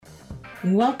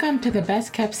Welcome to the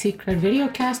Best Kept Secret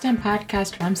videocast and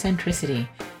podcast from Centricity.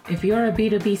 If you're a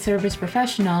B2B service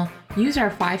professional, use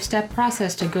our 5-step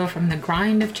process to go from the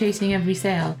grind of chasing every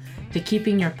sale to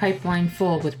keeping your pipeline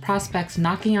full with prospects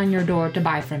knocking on your door to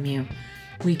buy from you.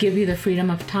 We give you the freedom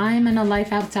of time and a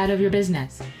life outside of your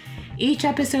business. Each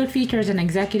episode features an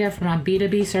executive from a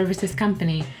B2B services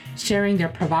company sharing their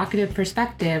provocative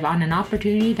perspective on an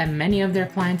opportunity that many of their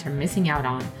clients are missing out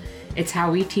on. It's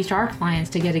how we teach our clients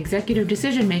to get executive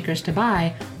decision makers to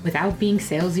buy without being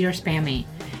salesy or spammy.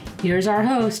 Here's our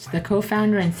host, the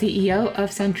co-founder and CEO of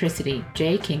Centricity,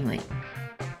 Jay Kingley.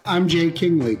 I'm Jay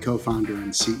Kingley, co-founder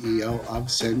and CEO of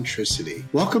Centricity.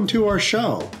 Welcome to our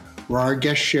show, where our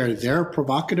guests share their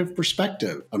provocative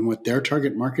perspective on what their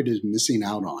target market is missing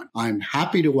out on. I'm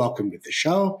happy to welcome to the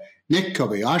show Nick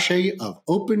Kobayashi of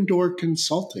Open Door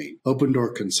Consulting. Open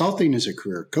Door Consulting is a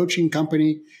career coaching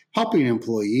company helping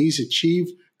employees achieve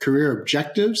career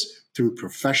objectives through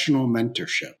professional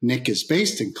mentorship. Nick is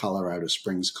based in Colorado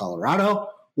Springs, Colorado.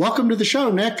 Welcome to the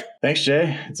show, Nick. Thanks,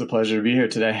 Jay. It's a pleasure to be here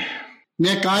today.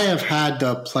 Nick, I have had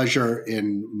the pleasure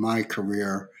in my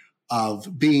career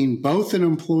of being both an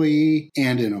employee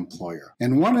and an employer.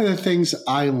 And one of the things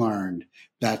I learned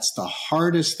that's the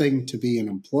hardest thing to be an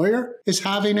employer is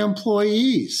having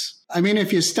employees. I mean,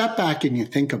 if you step back and you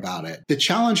think about it, the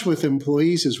challenge with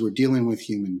employees is we're dealing with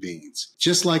human beings.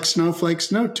 Just like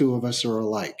snowflakes, no two of us are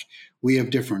alike. We have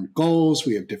different goals,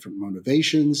 we have different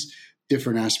motivations,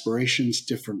 different aspirations,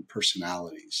 different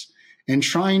personalities. And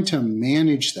trying to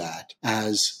manage that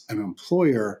as an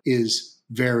employer is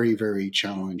very, very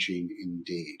challenging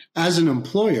indeed. As an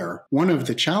employer, one of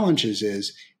the challenges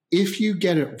is if you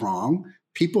get it wrong,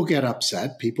 people get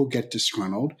upset, people get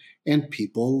disgruntled, and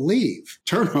people leave.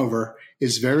 Turnover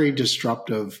is very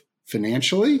disruptive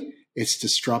financially, it's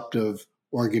disruptive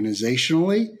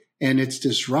organizationally, and it's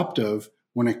disruptive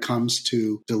when it comes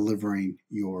to delivering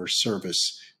your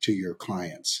service to your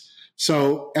clients.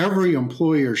 So every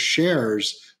employer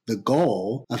shares the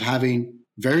goal of having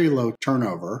very low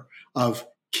turnover, of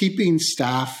keeping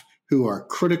staff who are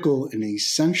critical and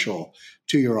essential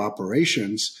to your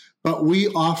operations, but we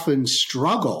often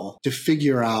struggle to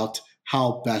figure out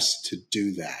how best to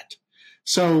do that.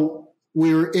 So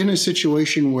we're in a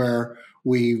situation where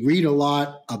we read a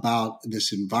lot about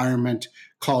this environment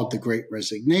called the Great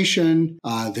Resignation.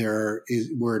 We're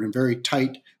in a very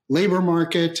tight labor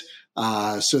market.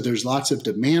 So there's lots of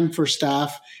demand for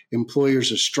staff.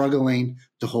 Employers are struggling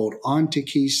to hold on to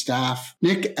key staff.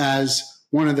 Nick, as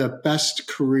one of the best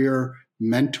career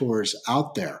mentors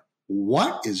out there,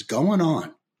 what is going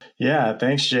on? Yeah,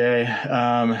 thanks, Jay.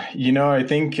 I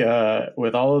think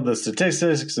with all of the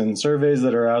statistics and surveys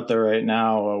that are out there right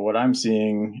now, what I'm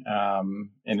seeing,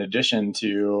 in addition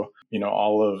to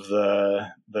all of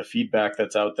the feedback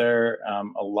that's out there,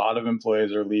 a lot of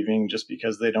employees are leaving just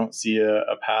because they don't see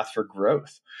a path for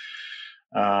growth.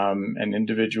 And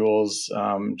individuals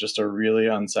just are really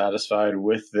unsatisfied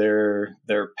with their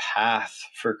path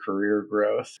for career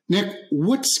growth. Nick,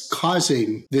 what's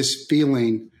causing this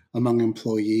feeling among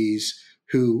employees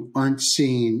who aren't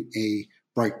seeing a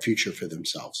bright future for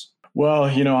themselves? Well,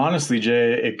 honestly,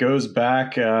 Jay, it goes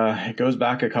back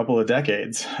a couple of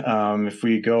decades. If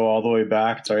we go all the way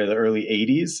back, the early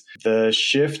 80s, the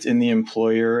shift in the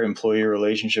employer-employee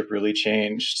relationship really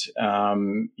changed.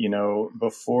 Before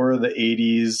the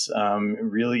 80s,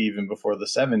 really even before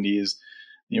the 70s,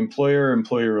 the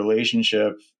employer-employee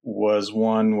relationship was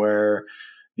one where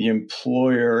the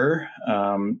employer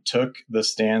took the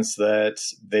stance that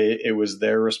it was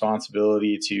their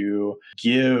responsibility to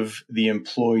give the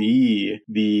employee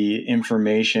the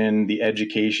information, the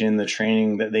education, the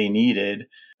training that they needed.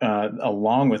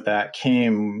 Along with that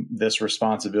came this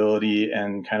responsibility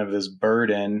and kind of this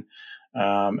burden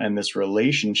and this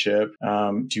relationship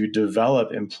to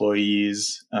develop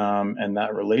employees. And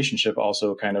that relationship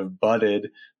also kind of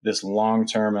budded this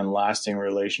long-term and lasting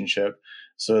relationship,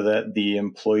 so that the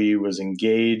employee was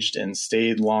engaged and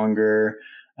stayed longer,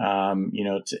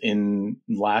 in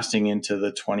lasting into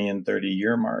the 20 and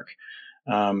 30-year mark.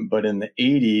 But in the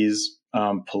 80s,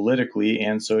 politically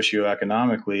and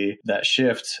socioeconomically, that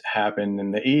shift happened in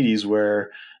the 80s,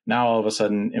 where now all of a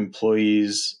sudden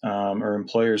employees or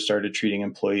employers started treating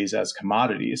employees as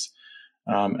commodities.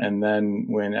 And then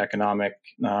when economic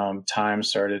times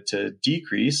started to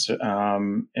decrease,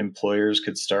 employers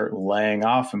could start laying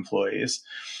off employees.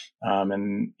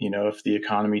 If the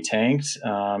economy tanked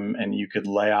and you could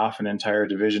lay off an entire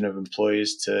division of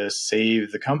employees to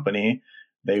save the company,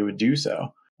 they would do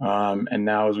so. And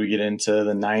now as we get into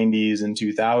the 90s and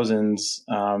 2000s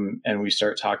and we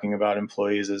start talking about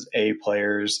employees as A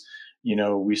players,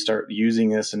 we start using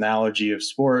this analogy of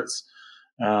sports.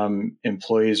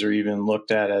 employees are even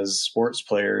looked at as sports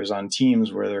players on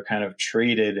teams where they're kind of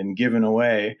traded and given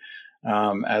away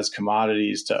as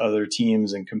commodities to other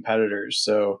teams and competitors.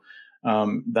 So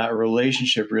that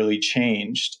relationship really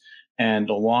changed. And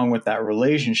along with that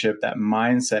relationship, that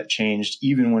mindset changed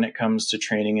even when it comes to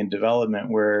training and development,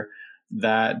 where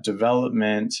that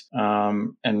development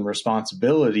and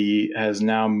responsibility has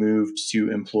now moved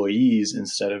to employees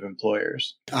instead of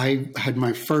employers. I had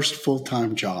my first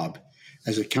full-time job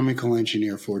as a chemical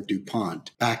engineer for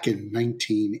DuPont back in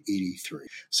 1983.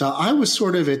 So I was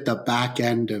sort of at the back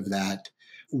end of that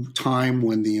time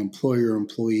when the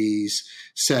employer-employees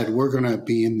said, we're going to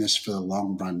be in this for the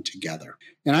long run together.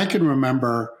 And I can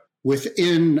remember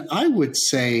within, I would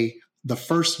say, the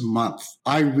first month,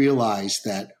 I realized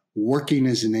that working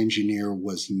as an engineer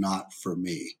was not for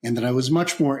me, and that I was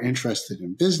much more interested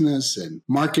in business and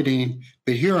marketing.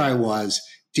 But here I was,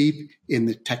 deep in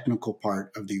the technical part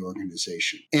of the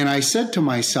organization. And I said to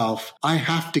myself, I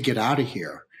have to get out of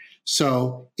here.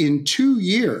 So in 2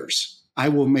 years, I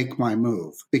will make my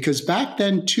move. Because back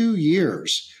then, 2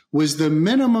 years was the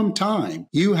minimum time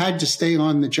you had to stay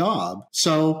on the job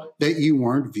so that you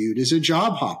weren't viewed as a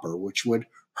job hopper, which would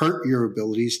hurt your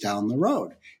abilities down the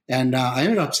road. And I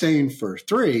ended up staying for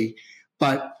 3.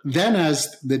 But then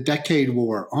as the decade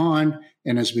wore on,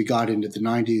 and as we got into the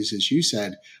 90s, as you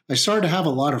said, I started to have a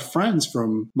lot of friends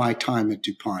from my time at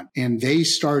DuPont, and they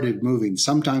started moving,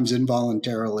 sometimes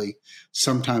involuntarily,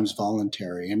 sometimes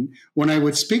voluntary. And when I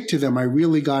would speak to them, I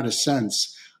really got a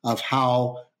sense of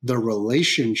how the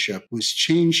relationship was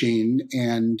changing.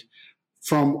 And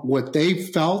from what they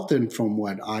felt and from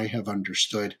what I have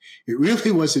understood, it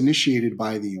really was initiated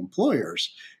by the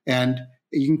employers. And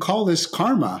you can call this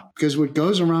karma, because what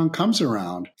goes around comes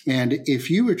around. And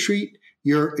if you treat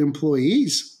your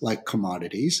employees like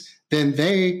commodities, then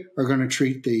they are going to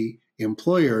treat the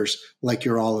employers like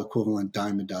you're all equivalent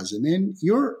dime a dozen, and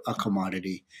you're a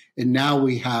commodity. And now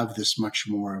we have this much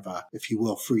more of a, if you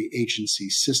will, free agency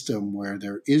system where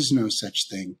there is no such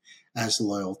thing as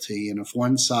loyalty. And if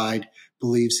one side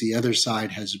believes the other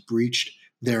side has breached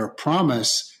their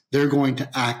promise, they're going to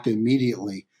act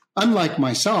immediately. Unlike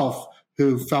myself,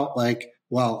 who felt like,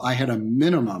 well, I had a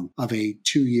minimum of a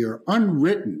 2-year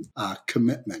unwritten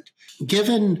commitment.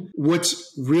 Given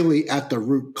what's really at the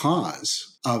root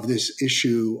cause of this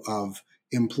issue of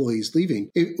employees leaving,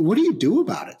 what do you do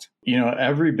about it? You know,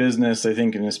 every business, I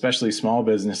think, and especially small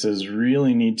businesses,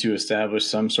 really need to establish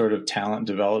some sort of talent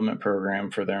development program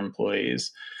for their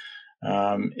employees.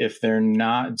 If they're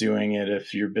not doing it,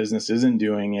 if your business isn't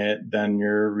doing it, then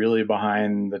you're really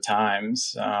behind the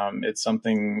times.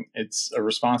 It's a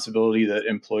responsibility that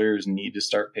employers need to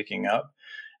start picking up.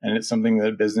 And it's something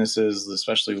that businesses,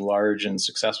 especially large and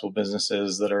successful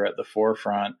businesses that are at the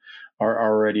forefront, are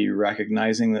already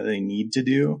recognizing that they need to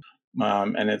do.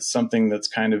 And it's something that's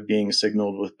kind of being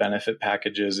signaled with benefit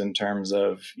packages in terms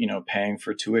of, you know, paying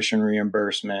for tuition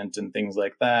reimbursement and things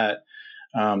like that.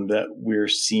 That we're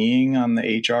seeing on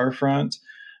the HR front.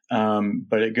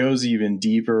 But it goes even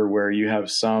deeper, where you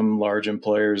have some large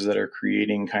employers that are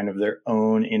creating kind of their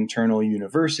own internal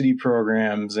university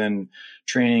programs and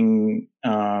training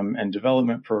and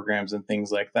development programs and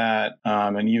things like that.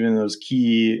 And even those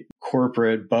key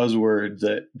corporate buzzwords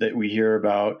that we hear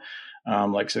about,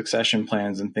 like succession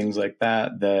plans and things like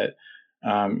that,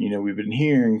 we've been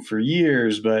hearing for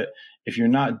years. But if you're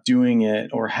not doing it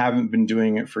or haven't been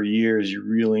doing it for years, you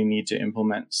really need to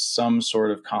implement some sort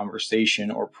of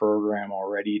conversation or program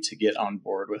already to get on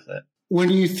board with it. When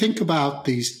you think about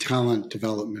these talent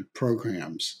development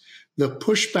programs, the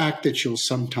pushback that you'll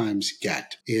sometimes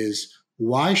get is,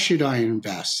 why should I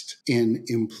invest in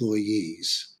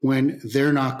employees when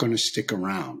they're not going to stick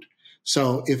around?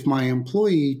 So if my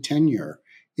employee tenure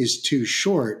is too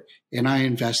short and I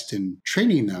invest in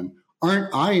training them,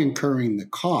 aren't I incurring the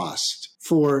cost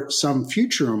for some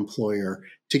future employer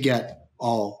to get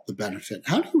all the benefit?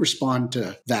 How do you respond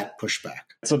to that pushback?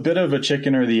 It's a bit of a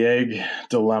chicken or the egg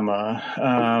dilemma.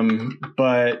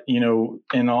 But, you know,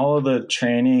 in all of the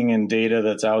training and data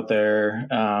that's out there,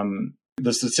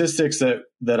 the statistics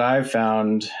that I've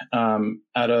found,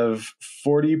 out of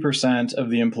 40%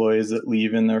 of the employees that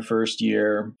leave in their first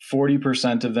year,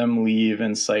 40% of them leave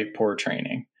and cite poor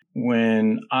training.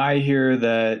 When I hear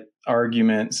that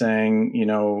argument saying, you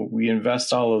know, we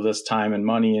invest all of this time and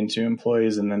money into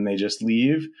employees and then they just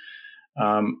leave,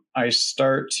 I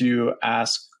start to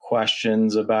ask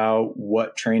questions about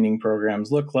what training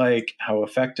programs look like, how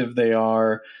effective they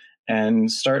are,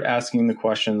 and start asking the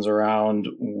questions around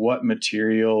what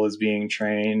material is being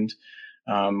trained,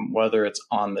 whether it's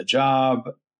on the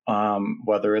job,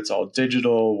 whether it's all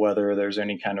digital, whether there's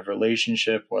any kind of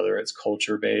relationship, whether it's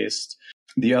culture based.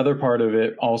 The other part of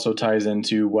it also ties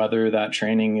into whether that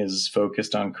training is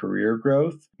focused on career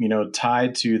growth,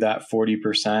 tied to that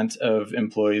 40% of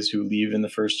employees who leave in the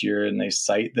first year and they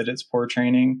cite that it's poor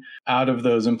training. Out of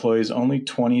those employees, only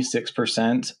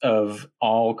 26% of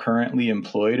all currently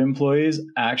employed employees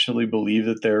actually believe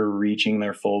that they're reaching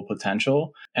their full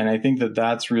potential. And I think that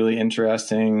that's really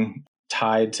interesting,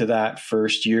 tied to that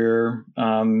first year,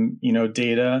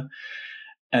 data.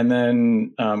 And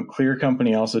then Clear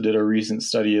Company also did a recent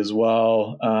study as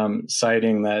well,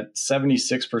 citing that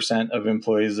 76% of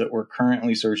employees that were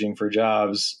currently searching for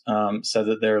jobs said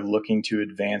that they're looking to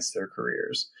advance their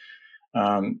careers.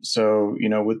 So,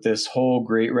 with this whole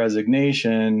Great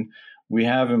Resignation, we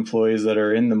have employees that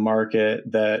are in the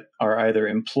market that are either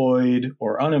employed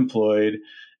or unemployed,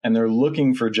 and they're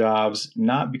looking for jobs,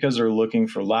 not because they're looking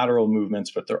for lateral movements,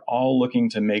 but they're all looking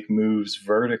to make moves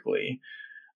vertically.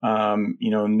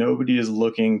 Nobody is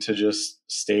looking to just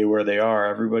stay where they are.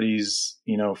 Everybody's,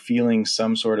 feeling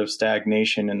some sort of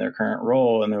stagnation in their current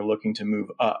role, and they're looking to move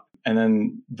up. And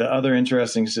then the other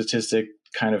interesting statistic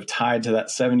kind of tied to that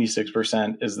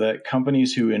 76% is that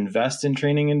companies who invest in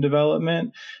training and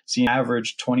development see an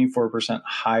average 24%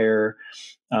 higher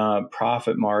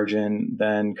profit margin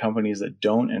than companies that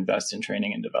don't invest in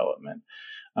training and development.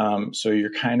 So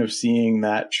you're kind of seeing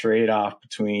that trade-off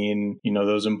between,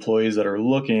 those employees that are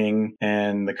looking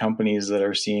and the companies that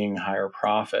are seeing higher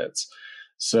profits.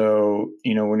 So,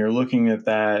 when you're looking at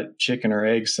that chicken or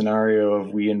egg scenario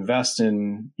of we invest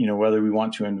in, whether we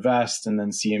want to invest and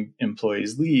then see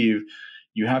employees leave,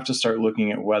 you have to start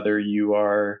looking at whether you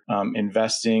are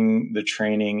investing the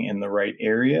training in the right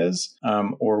areas,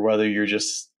 or whether you're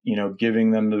just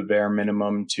giving them the bare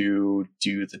minimum to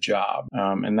do the job.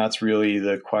 And that's really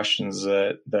the questions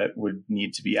that would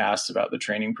need to be asked about the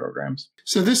training programs.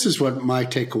 So this is what my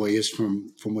takeaway is from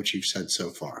what you've said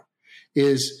so far,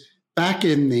 is back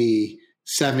in the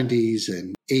 70s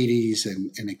and 80s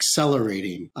and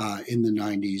accelerating in the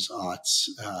 90s, aughts,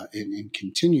 and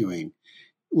continuing,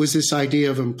 was this idea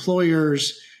of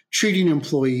employers treating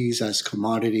employees as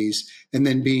commodities and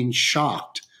then being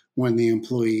shocked when the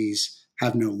employees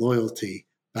have no loyalty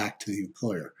back to the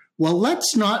employer. Well,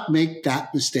 let's not make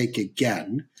that mistake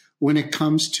again when it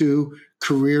comes to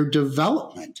career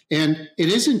development. And it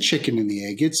isn't chicken and the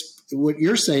egg. It's what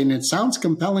you're saying. It sounds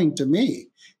compelling to me,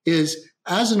 is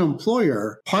as an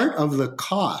employer, part of the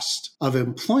cost of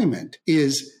employment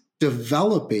is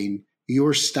developing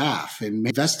your staff and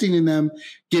investing in them,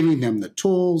 giving them the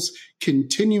tools,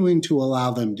 continuing to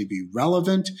allow them to be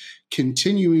relevant,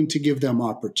 continuing to give them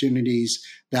opportunities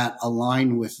that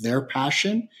align with their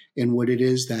passion and what it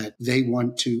is that they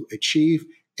want to achieve.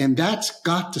 And that's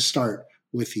got to start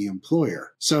with the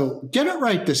employer. So get it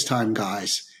right this time,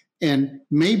 guys. And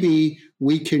maybe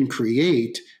we can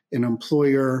create an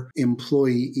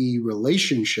employer-employee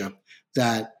relationship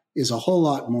that is a whole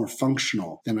lot more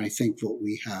functional than I think what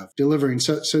we have delivering.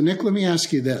 So Nick, let me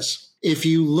ask you this. If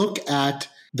you look at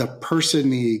the person,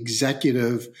 the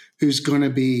executive who's going to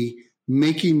be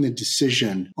making the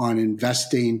decision on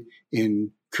investing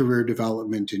in career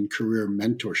development and career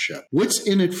mentorship, what's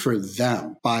in it for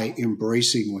them by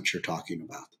embracing what you're talking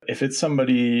about? If it's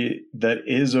somebody that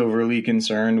is overly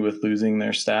concerned with losing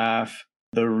their staff,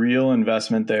 the real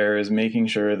investment there is making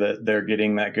sure that they're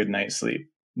getting that good night's sleep,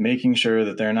 making sure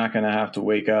that they're not going to have to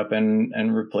wake up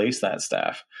and replace that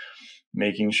staff,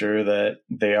 making sure that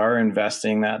they are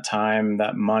investing that time,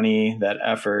 that money, that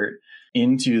effort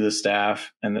into the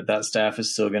staff, and that staff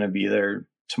is still going to be there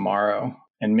tomorrow,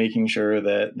 and making sure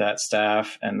that that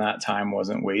staff and that time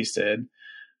wasn't wasted.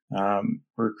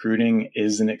 Recruiting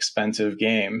is an expensive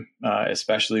game,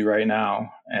 especially right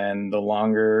now. And the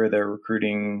longer their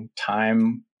recruiting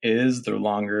time is, the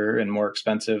longer and more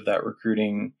expensive that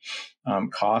recruiting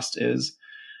cost is.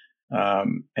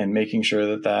 And making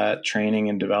sure that training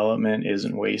and development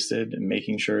isn't wasted, and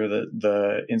making sure that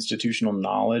the institutional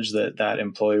knowledge that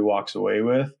employee walks away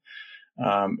with,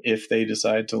 if they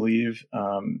decide to leave,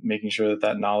 making sure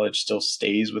that knowledge still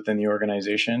stays within the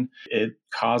organization. It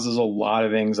causes a lot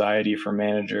of anxiety for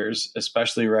managers,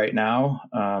 especially right now,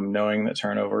 knowing that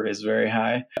turnover is very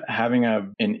high. Having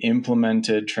an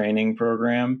implemented training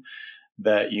program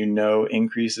that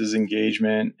increases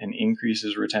engagement and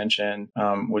increases retention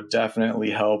would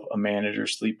definitely help a manager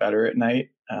sleep better at night.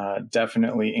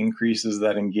 Definitely increases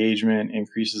that engagement,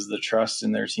 increases the trust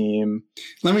in their team.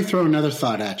 Let me throw another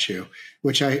thought at you,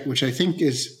 which I think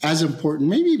is as important,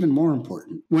 maybe even more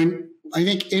important. When I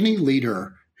think any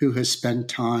leader who has spent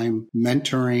time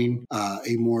mentoring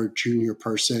a more junior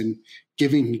person,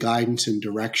 giving guidance and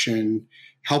direction,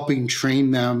 helping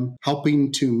train them,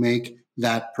 helping to make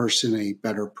that person a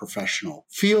better professional.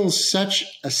 Feels such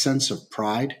a sense of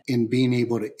pride in being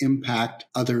able to impact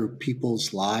other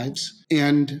people's lives.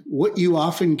 And what you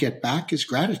often get back is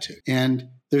gratitude. And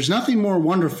there's nothing more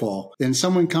wonderful than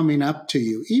someone coming up to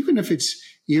you, even if it's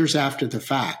years after the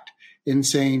fact, and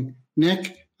saying,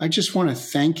 Nick, I just want to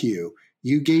thank you.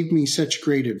 You gave me such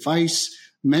great advice,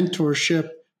 mentorship,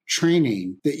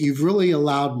 training that you've really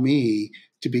allowed me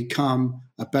to become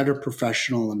a better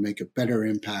professional and make a better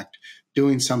impact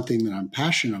doing something that I'm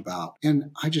passionate about.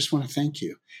 And I just want to thank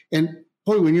you. And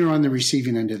boy, when you're on the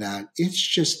receiving end of that, it's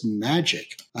just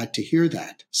magic to hear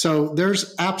that. So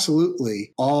there's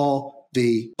absolutely all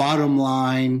the bottom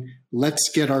line, let's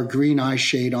get our green eye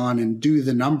shade on and do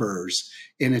the numbers.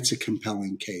 And it's a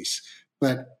compelling case.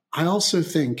 But I also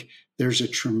think there's a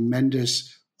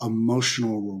tremendous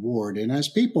emotional reward. And as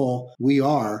people, we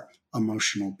are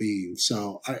emotional beings.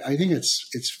 So I think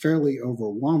it's fairly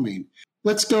overwhelming.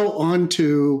 Let's go on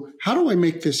to how do I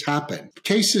make this happen?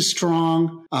 Case is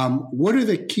strong. What are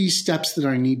the key steps that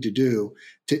I need to do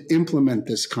to implement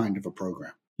this kind of a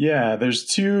program? Yeah, there's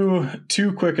two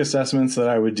quick assessments that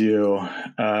I would do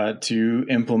to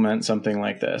implement something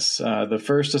like this. The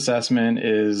first assessment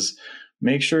is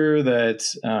make sure that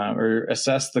or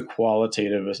assess the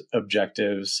qualitative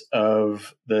objectives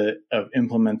of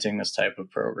implementing this type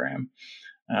of program.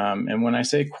 And when I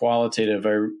say qualitative,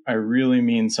 I really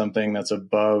mean something that's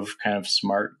above kind of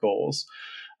SMART goals.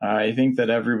 I think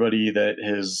that everybody that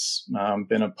has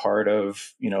been a part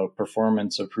of,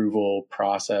 performance approval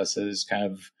process is kind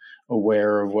of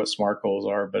aware of what SMART goals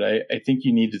are. But I think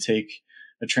you need to take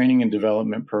a training and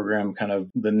development program kind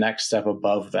of the next step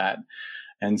above that.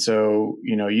 And so,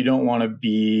 you don't want to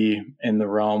be in the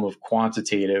realm of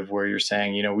quantitative where you're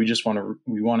saying,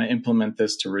 we want to implement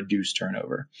this to reduce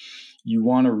turnover. You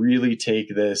want to really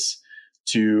take this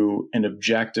to an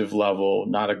objective level,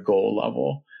 not a goal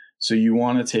level. So you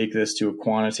want to take this to a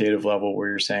quantitative level where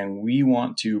you're saying, we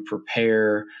want to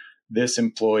prepare this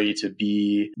employee to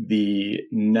be the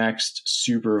next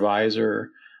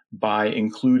supervisor by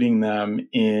including them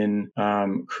in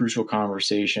crucial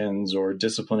conversations or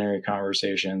disciplinary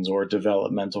conversations or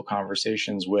developmental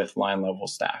conversations with line level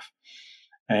staff.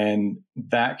 And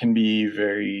that can be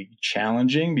very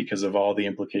challenging because of all the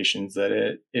implications that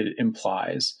it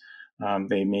implies.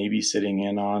 They may be sitting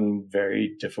in on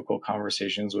very difficult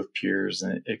conversations with peers,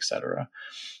 et cetera.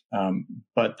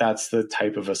 But that's the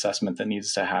type of assessment that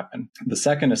needs to happen. The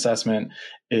second assessment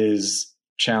is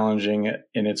challenging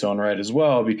in its own right as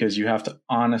well, because you have to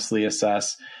honestly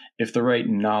assess if the right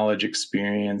knowledge,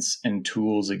 experience, and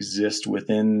tools exist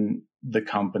within the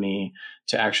company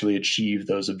to actually achieve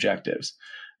those objectives.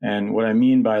 And what I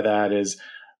mean by that is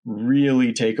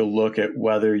really take a look at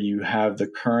whether you have the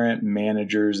current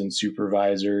managers and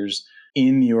supervisors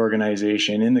in the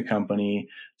organization, in the company,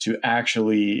 to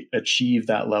actually achieve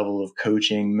that level of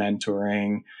coaching,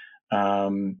 mentoring,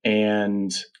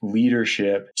 and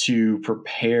leadership to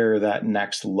prepare that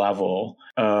next level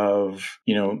of,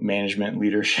 management,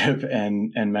 leadership,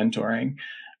 and mentoring.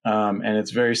 And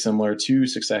it's very similar to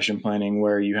succession planning,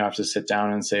 where you have to sit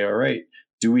down and say, all right,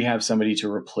 do we have somebody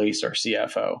to replace our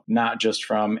CFO? Not just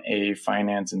from a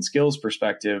finance and skills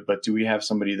perspective, but do we have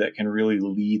somebody that can really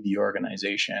lead the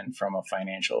organization from a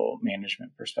financial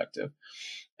management perspective?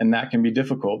 And that can be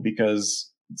difficult because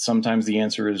sometimes the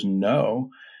answer is no.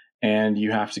 And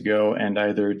you have to go and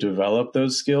either develop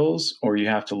those skills or you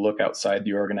have to look outside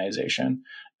the organization.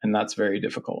 And that's very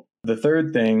difficult. The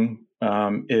third thing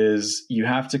is you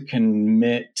have to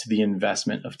commit to the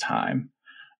investment of time.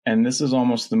 And this is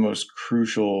almost the most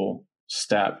crucial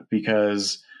step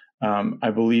because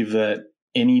I believe that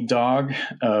any dog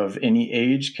of any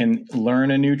age can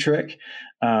learn a new trick,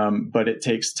 but it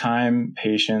takes time,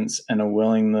 patience, and a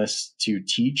willingness to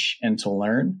teach and to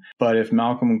learn. But if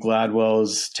Malcolm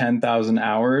Gladwell's 10,000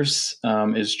 hours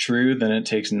is true, then it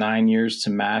takes 9 years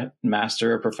to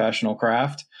master a professional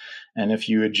craft. And if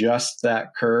you adjust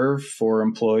that curve for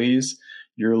employees,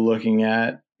 you're looking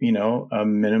at a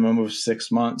minimum of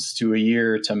 6 months to a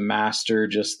year to master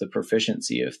just the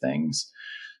proficiency of things.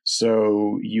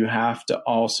 So you have to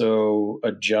also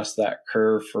adjust that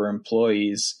curve for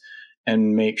employees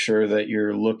and make sure that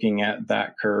you're looking at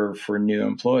that curve for new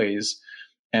employees.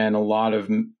 And a lot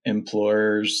of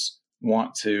employers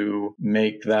want to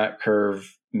make that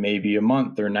curve maybe a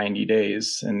month or 90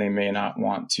 days, and they may not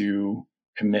want to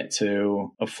commit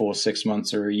to a full 6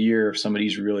 months or a year if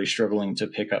somebody's really struggling to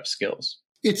pick up skills.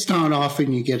 It's not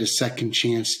often you get a second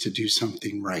chance to do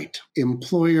something right.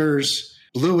 Employers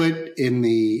blew it in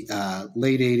the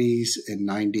late 80s and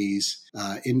 90s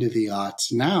into the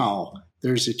aughts. Now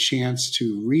there's a chance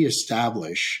to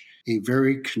reestablish a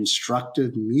very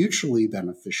constructive, mutually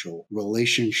beneficial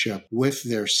relationship with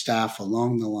their staff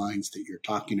along the lines that you're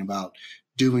talking about,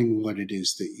 doing what it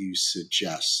is that you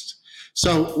suggest.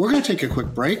 So we're going to take a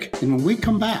quick break, and when we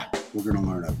come back, we're going to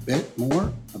learn a bit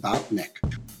more about Nick.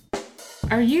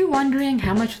 Are you wondering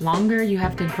how much longer you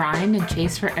have to grind and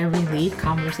chase for every lead,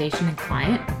 conversation, and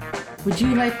client? Would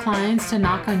you like clients to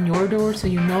knock on your door so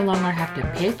you no longer have to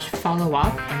pitch, follow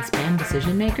up, and spam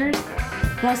decision makers?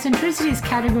 Well, Centricity's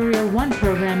Category 01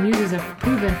 program uses a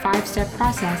proven 5-step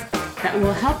process that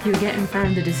will help you get in front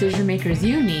of the decision makers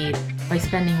you need by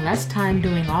spending less time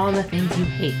doing all the things you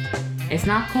hate. It's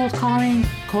not cold calling,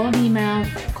 cold email,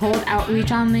 cold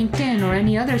outreach on LinkedIn or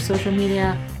any other social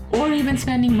media, or even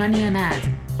spending money on ads.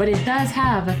 But it does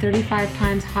have a 35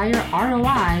 times higher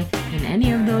ROI than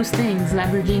any of those things,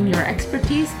 leveraging your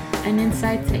expertise and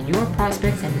insights that your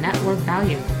prospects and network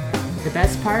value. The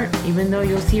best part, even though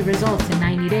you'll see results in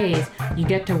 90 days, you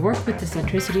get to work with the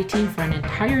Centricity team for an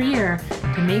entire year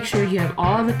to make sure you have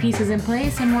all the pieces in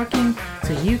place and working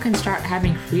so you can start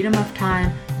having freedom of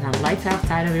time and a life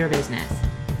outside of your business.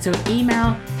 So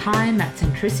email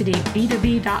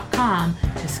time@centricityb2b.com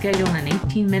to schedule an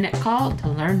 18-minute call to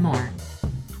learn more.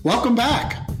 Welcome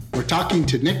back. We're talking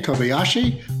to Nick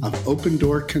Kobayashi of Open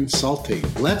Door Consulting.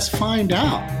 Let's find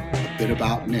out a bit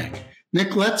about Nick.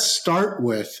 Nick, let's start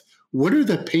with, what are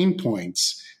the pain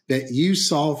points that you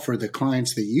solve for the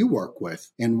clients that you work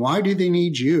with, and why do they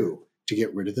need you to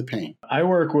get rid of the pain? I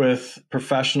work with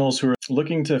professionals who are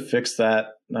looking to fix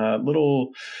that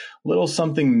little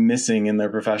something missing in their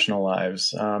professional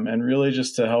lives, and really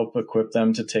just to help equip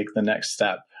them to take the next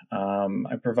step.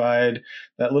 I provide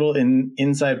that little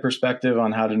inside perspective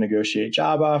on how to negotiate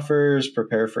job offers,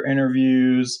 prepare for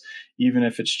interviews, even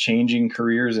if it's changing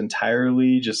careers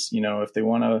entirely. Just, if they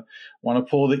want to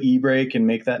pull the e-brake and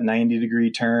make that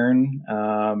 90-degree turn.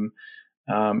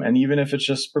 And even if it's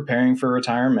just preparing for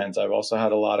retirement. I've also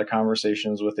had a lot of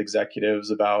conversations with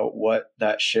executives about what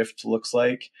that shift looks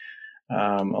like.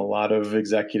 A lot of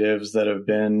executives that have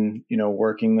been,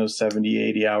 working those 70,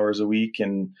 80 hours a week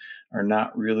and are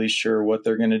not really sure what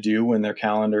they're going to do when their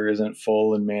calendar isn't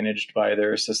full and managed by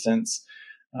their assistants.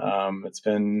 It's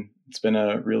been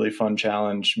a really fun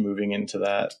challenge moving into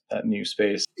that new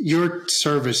space. Your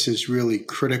service is really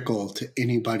critical to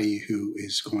anybody who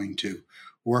is going to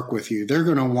work with you. They're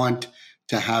going to want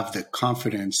to have the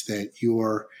confidence that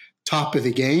you're top of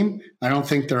the game. I don't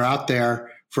think they're out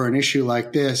there for an issue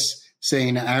like this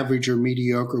saying average or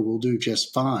mediocre will do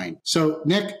just fine. So,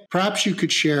 Nick, perhaps you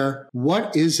could share,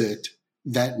 what is it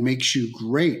that makes you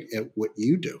great at what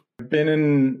you do? I've been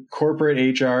in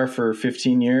corporate HR for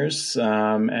 15 years,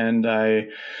 and I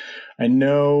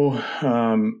know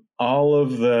all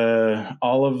of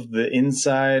the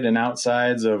inside and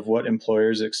outsides of what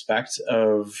employers expect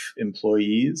of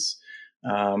employees.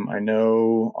 I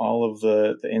know all of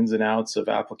the ins and outs of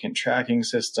applicant tracking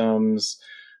systems,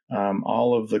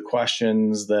 all of the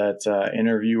questions that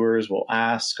interviewers will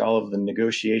ask, all of the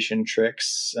negotiation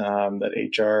tricks that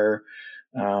HR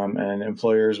and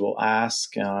employers will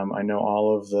ask. I know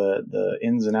all of the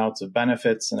ins and outs of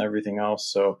benefits and everything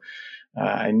else. So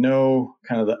I know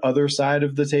kind of the other side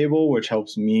of the table, which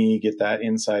helps me get that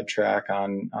inside track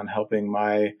on helping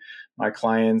my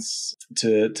clients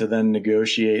to then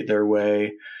negotiate their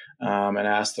way and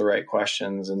ask the right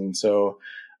questions. And so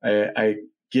I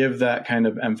give that kind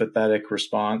of empathetic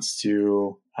response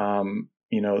to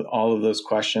all of those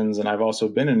questions. And I've also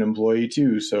been an employee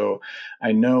too. So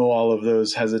I know all of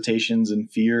those hesitations and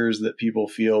fears that people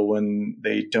feel when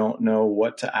they don't know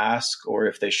what to ask or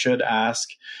if they should ask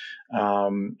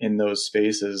in those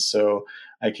spaces. So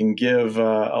I can give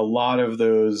a lot of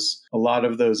those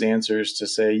answers to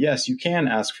say, yes, you can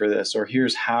ask for this, or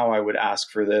here's how I would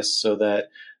ask for this, so that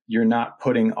you're not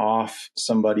putting off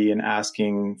somebody and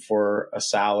asking for a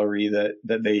salary that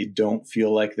they don't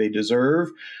feel like they deserve,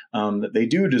 that they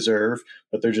do deserve,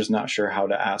 but they're just not sure how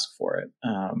to ask for it.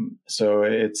 So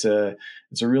it's a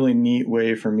really neat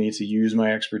way for me to use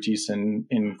my expertise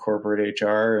in corporate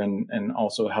HR and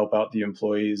also help out the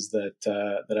employees that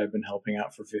I've been helping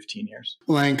out for 15 years.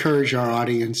 Well, I encourage our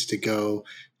audience to go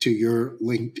to your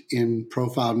LinkedIn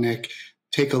profile, Nick.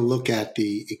 Take a look at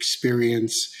the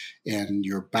experience and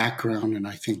your background, and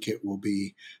I think it will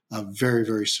be very,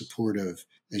 very supportive,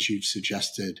 as you've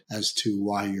suggested, as to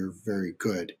why you're very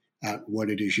good at what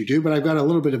it is you do. But I've got a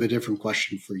little bit of a different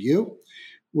question for you,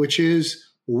 which is,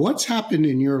 what's happened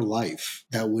in your life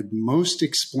that would most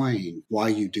explain why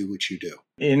you do what you do?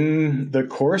 In the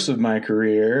course of my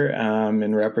career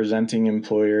in representing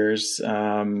employers,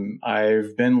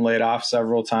 I've been laid off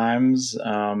several times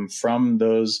from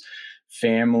those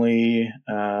family,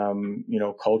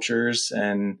 cultures,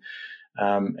 and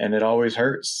it always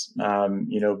hurts.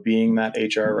 Being that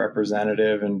HR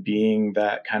representative and being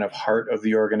that kind of heart of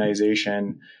the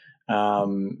organization,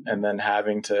 and then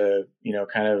having to,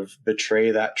 kind of betray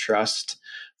that trust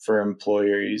for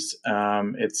employees,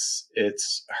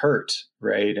 it's hurt,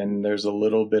 right? And there's a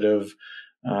little bit of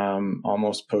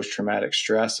almost post-traumatic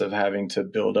stress of having to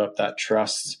build up that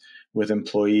trust with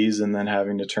employees and then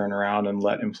having to turn around and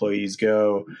let employees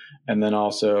go. And then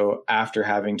also after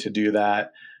having to do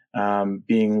that,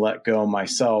 being let go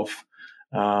myself,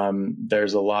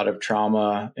 there's a lot of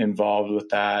trauma involved with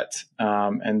that.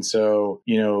 And so,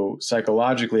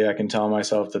 psychologically, I can tell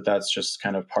myself that that's just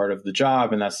kind of part of the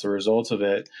job and that's the result of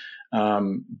it.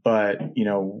 But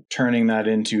turning that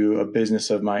into a business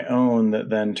of my own that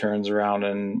then turns around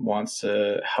and wants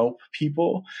to help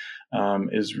people,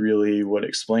 is really what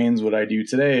explains what I do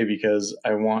today, because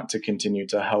I want to continue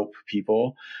to help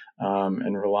people.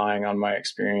 And relying on my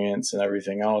experience and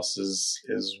everything else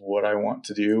is what I want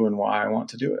to do and why I want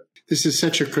to do it. This is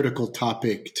such a critical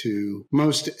topic to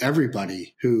most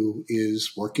everybody who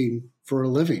is working for a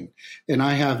living. And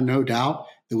I have no doubt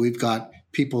that we've got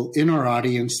people in our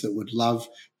audience that would love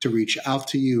to reach out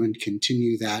to you and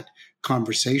continue that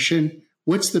conversation.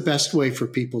 What's the best way for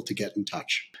people to get in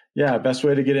touch? Yeah, best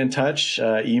way to get in touch,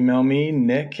 email me,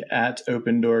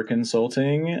 Nick@Open Door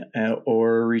Consulting,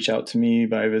 or reach out to me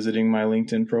by visiting my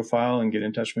LinkedIn profile and get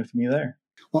in touch with me there.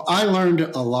 Well, I learned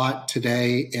a lot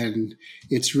today, and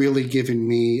it's really given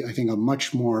me, I think, a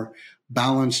much more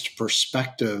balanced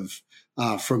perspective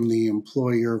from the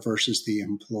employer versus the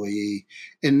employee,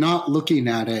 and not looking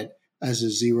at it as a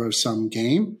zero-sum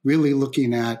game, really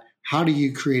looking at how do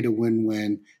you create a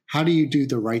win-win? How do you do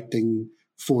the right thing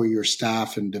for your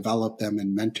staff and develop them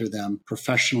and mentor them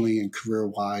professionally and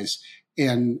career-wise?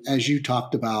 And as you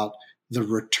talked about, the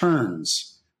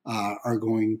returns are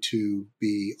going to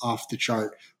be off the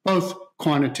chart, both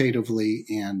quantitatively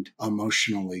and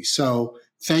emotionally. So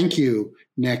thank you,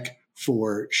 Nick,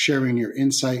 for sharing your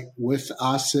insight with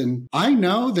us. And I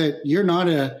know that you're not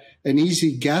an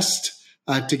easy guest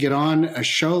to get on a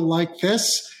show like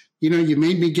this. You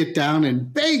made me get down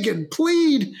and beg and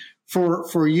plead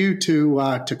for you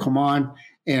to come on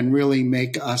and really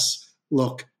make us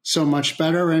look so much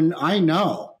better. And I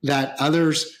know that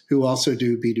others who also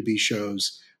do B2B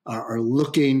shows are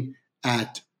looking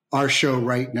at our show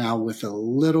right now with a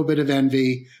little bit of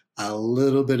envy, a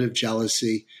little bit of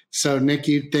jealousy. So Nick,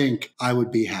 you'd think I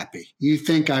would be happy. You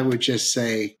think I would just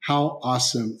say, how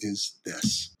awesome is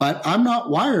this? But I'm not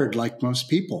wired like most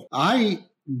people. I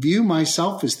view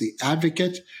myself as the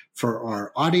advocate for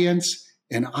our audience.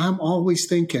 And I'm always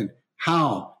thinking,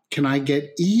 how can I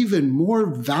get even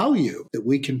more value that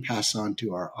we can pass on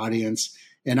to our audience?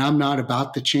 And I'm not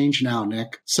about to change now,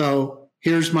 Nick. So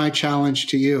here's my challenge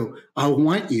to you. I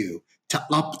want you to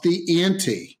up the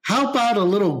ante. How about a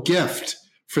little gift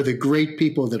for the great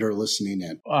people that are listening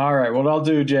in? All right. What I'll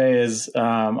do, Jay, is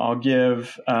I'll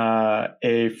give the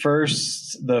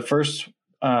first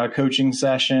coaching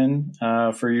session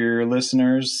for your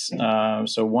listeners.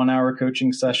 So 1 hour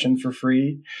coaching session for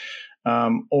free.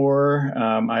 Or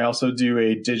I also do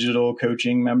a digital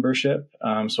coaching membership.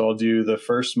 So I'll do the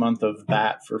first month of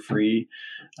that for free.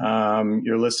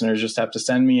 Your listeners just have to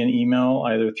send me an email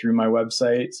either through my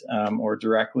website or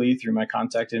directly through my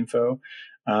contact info.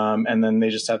 And then they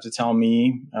just have to tell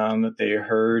me that they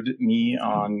heard me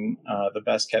on the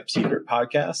Best Kept Secret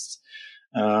podcast.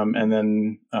 And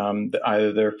then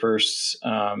either their first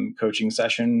coaching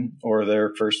session or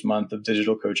their first month of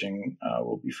digital coaching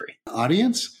will be free.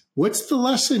 Audience, what's the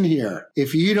lesson here?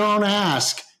 If you don't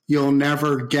ask, you'll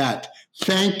never get.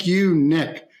 Thank you,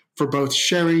 Nick, for both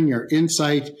sharing your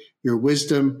insight, your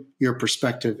wisdom, your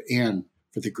perspective, and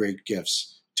for the great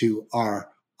gifts to our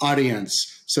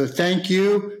audience. So thank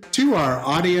you to our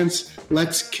audience.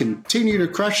 Let's continue to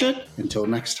crush it. Until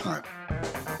next time.